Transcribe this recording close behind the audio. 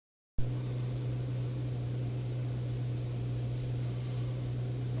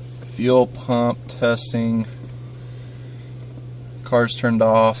Fuel pump testing. Car's turned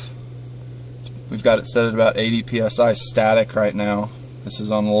off. We've got it set at about 80 psi static right now. This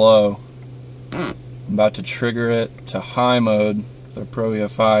is on low. I'm about to trigger it to high mode, the Pro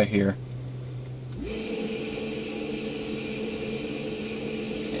EFI here.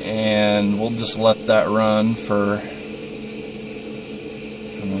 And we'll just let that run for, I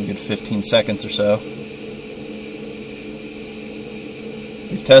don't know, a good 15 seconds or so.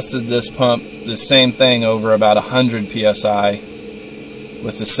 We've tested this pump, the same thing, over about 100 psi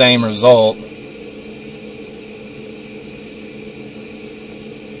with the same result.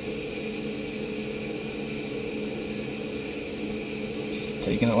 Just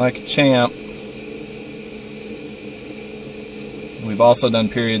taking it like a champ. We've also done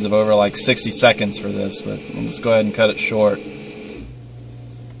periods of over like 60 seconds for this, but we'll just go ahead and cut it short.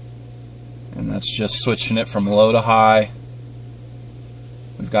 And that's just switching it from low to high.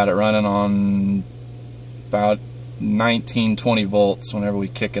 We've got it running on about 19-20 volts whenever we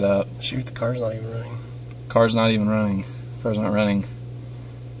kick it up. Shoot, the car's not even running. Car's not even running. Car's not running.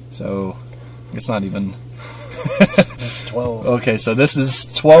 So it's not even. It's 12. Okay, so this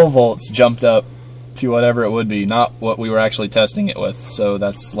is 12 volts jumped up to whatever it would be, not what we were actually testing it with. So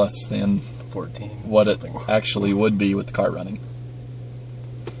that's less than 14. What something. it actually would be with the car running.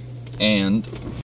 And